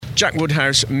Jack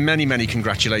Woodhouse, many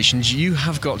congratulations. You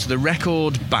have got the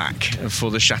record back for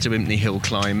the Chateau Impney Hill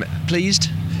climb. Pleased?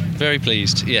 Very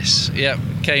pleased, yes. Yeah,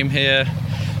 came here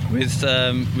with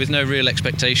no real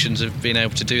expectations of being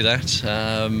able to do that.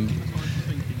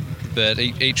 But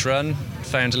each run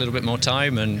found a little bit more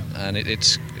time, and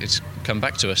it's come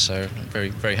back to us, so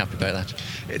I'm very happy about that.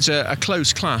 It's a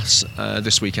close class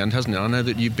this weekend, hasn't it? I know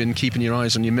that you've been keeping your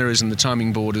eyes on your mirrors and the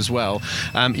timing board as well.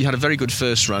 You had a very good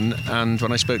first run, and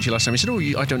when I spoke to you last time, you said,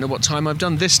 I don't know what time I've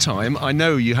done this time. I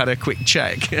know you had a quick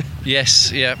check.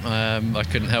 Yes, yeah, I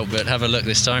couldn't help but have a look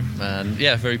this time, and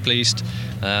yeah, very pleased.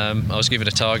 I was given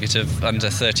a target of under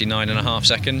 39.5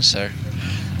 seconds, so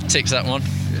ticked that one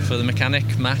for the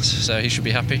mechanic, Matt, so he should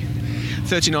be happy.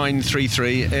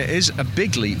 39.33 is a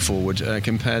big leap forward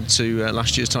compared to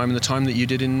last year's time and the time that you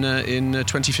did in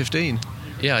 2015.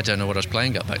 Yeah, I don't know what I was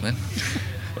playing at back then.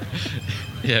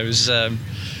 Yeah, it was a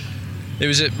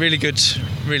really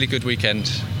good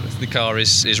weekend. The car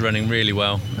is running really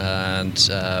well, and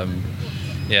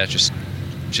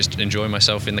just enjoying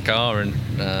myself in the car, and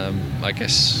I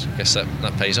guess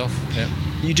that pays off. Yeah.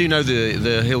 You do know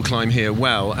the hill climb here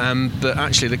well, but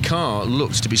actually the car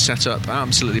looks to be set up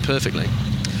absolutely perfectly.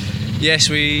 Yes,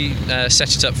 we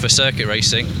set it up for circuit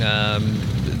racing.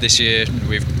 This year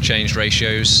we've changed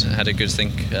ratios, had a good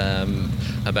think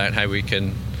about how we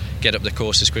can get up the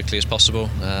course as quickly as possible.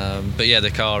 But yeah,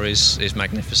 the car is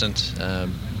magnificent.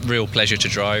 Real pleasure to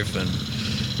drive, and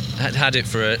had it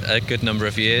for a good number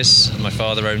of years. My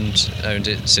father owned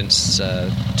it since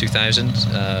 2000,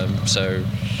 so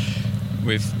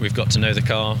we've got to know the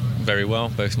car very well,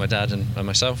 both my dad and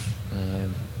myself,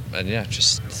 and yeah,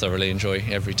 just thoroughly enjoy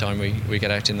every time we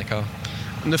get out in the car.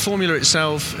 And the formula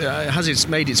itself has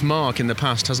made its mark in the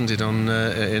past, hasn't it, on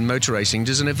in motor racing?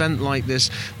 Does an event like this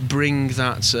bring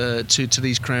that to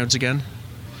these crowds again?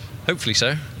 Hopefully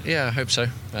so. Yeah, I hope so.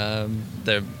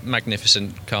 They're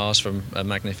magnificent cars from a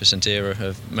magnificent era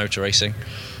of motor racing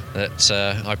that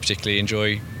I particularly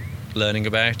enjoy learning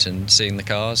about and seeing the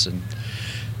cars, and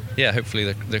yeah,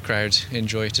 hopefully the crowd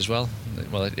enjoy it as well.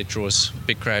 Well, it draws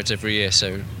big crowds every year,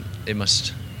 so it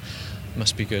must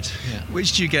be good. Yeah.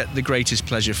 Which do you get the greatest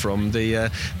pleasure from?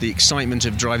 The excitement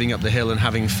of driving up the hill and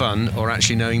having fun, or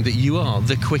actually knowing that you are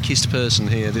the quickest person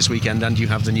here this weekend and you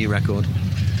have the new record?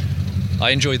 I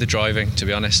enjoy the driving, to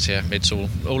be honest. Yeah, it's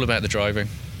all about the driving.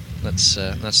 That's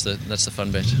the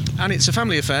fun bit. And it's a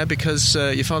family affair because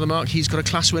your father Mark, he's got a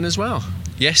class win as well.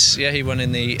 Yes, yeah, he won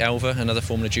in the Elva, another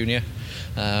Formula Junior.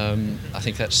 I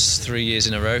think that's 3 years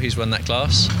in a row he's won that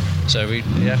class. So we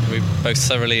both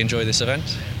thoroughly enjoy this event.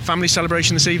 Family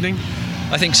celebration this evening?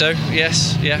 I think so.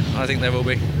 Yes, yeah, I think there will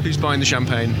be. Who's buying the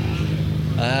champagne?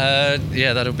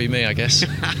 Yeah, that'll be me, I guess.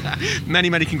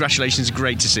 Many congratulations.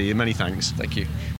 Great to see you. Many thanks. Thank you.